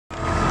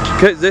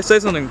Okay, they say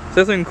something.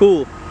 Say something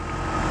cool.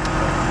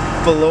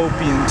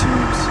 Fallopian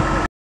tubes.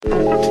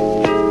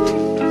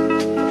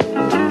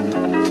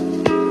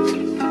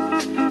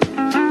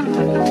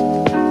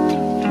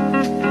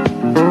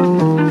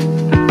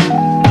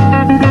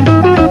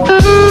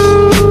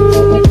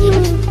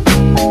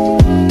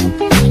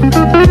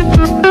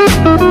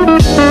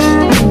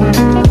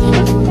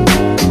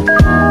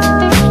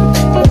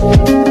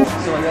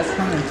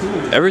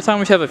 Every time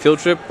we have a field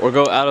trip or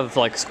go out of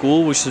like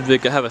school, we should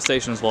have a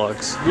stations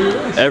vlogs.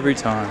 Every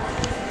time.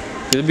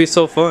 It'd be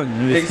so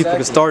fun. If people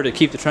could start it,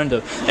 keep the trend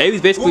up.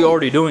 Abe's basically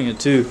already doing it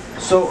too.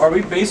 So are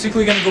we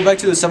basically gonna go back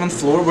to the 7th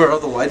floor where all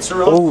the lights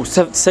are up? Oh,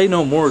 say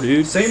no more,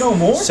 dude. Say no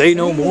more? Say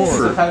no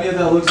more. The patio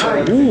that looks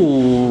like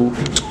Ooh.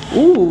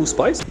 Ooh,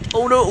 spicy.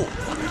 Oh no.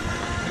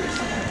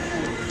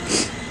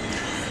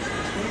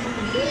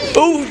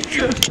 Oh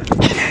shit.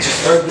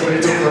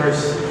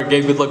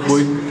 Gabe, good luck,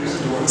 boy.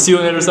 See you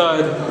on the other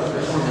side.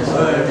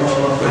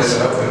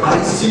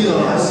 I see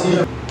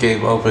you.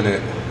 Gabe, open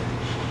it.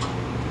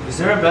 Is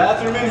there a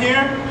bathroom in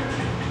here?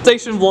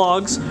 Station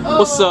vlogs.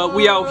 What's up?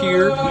 We out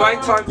here.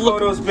 Nighttime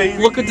photos, baby.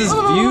 Look at this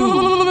view.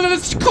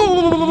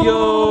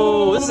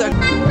 Yo, this is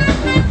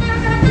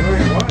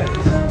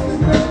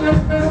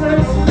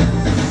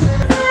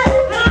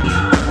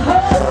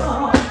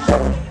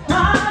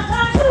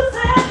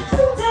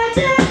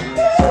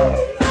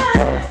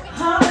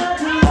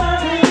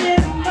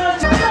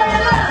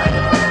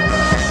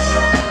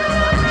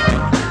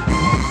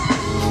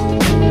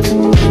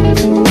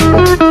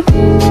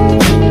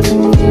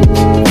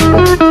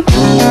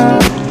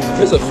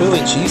There's a Philly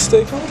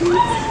cheesesteak on here?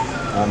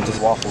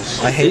 Just waffles.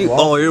 I hate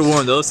waffles. Oh, you're one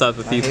of those type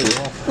of people.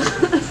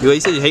 You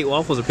said you hate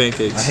waffles or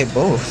pancakes? I hate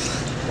both.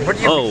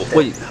 Oh,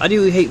 wait. How do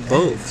you hate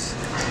both?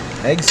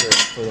 Eggs are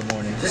for the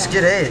morning. Just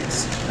get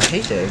eggs. I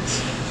hate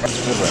eggs.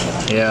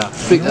 Yeah.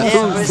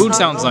 Food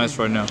sounds nice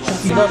right now.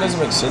 You know, it doesn't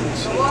make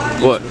sense.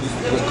 What? The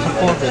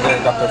couple over there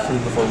got their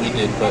food before we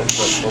did, but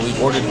we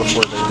ordered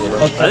before they did.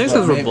 I think it's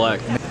because we're black.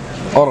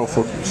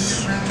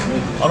 Autofocus.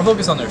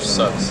 Autofocus on there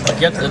sucks.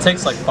 Like it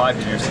takes like 5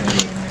 years to do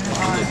it.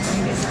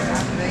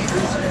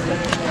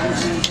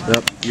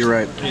 Yep, you're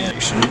right.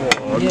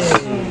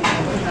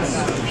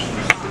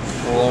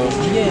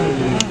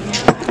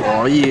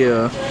 Oh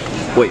yeah.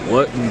 Wait,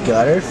 what? We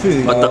got our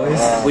food,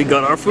 boys. We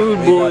got our food,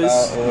 boys.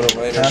 No,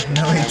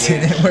 we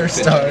didn't. We're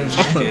starving.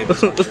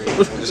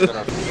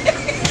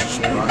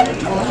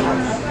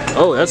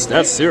 Oh,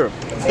 that's syrup.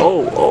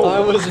 Oh. I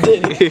was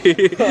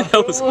it.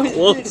 That was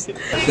close.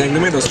 Dang, they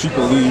made those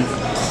people leave.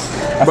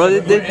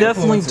 Bro, they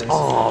definitely.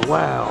 Oh,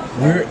 wow.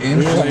 We're Like,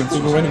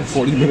 influenced. we're running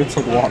 40 minutes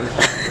of water.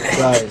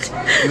 Guys,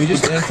 we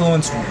just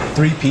influenced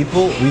 3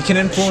 people. We can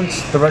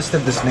influence the rest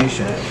of this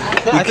nation.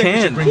 I think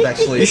we should bring back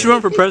slavery. You should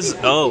run for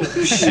president. Oh,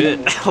 shit.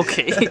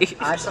 Okay.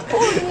 I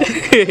support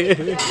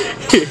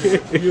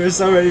it. You are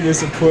so ready to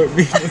support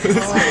me.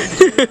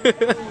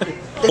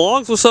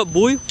 Vlogs, what's up,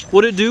 boy?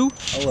 What it do?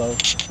 Hello.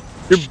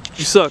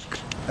 You suck.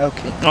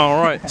 Okay.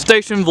 Alright.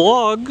 Station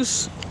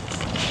Vlogs.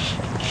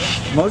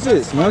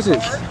 Moses.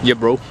 Yeah,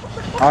 bro.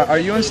 Are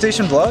you on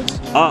Station Vlogs?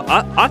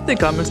 I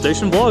think I'm in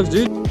Station Vlogs,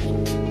 dude.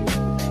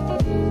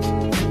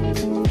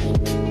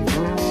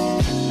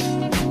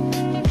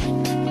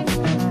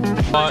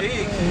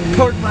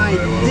 Put my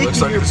dick Looks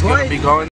in like your it's gonna butt. be going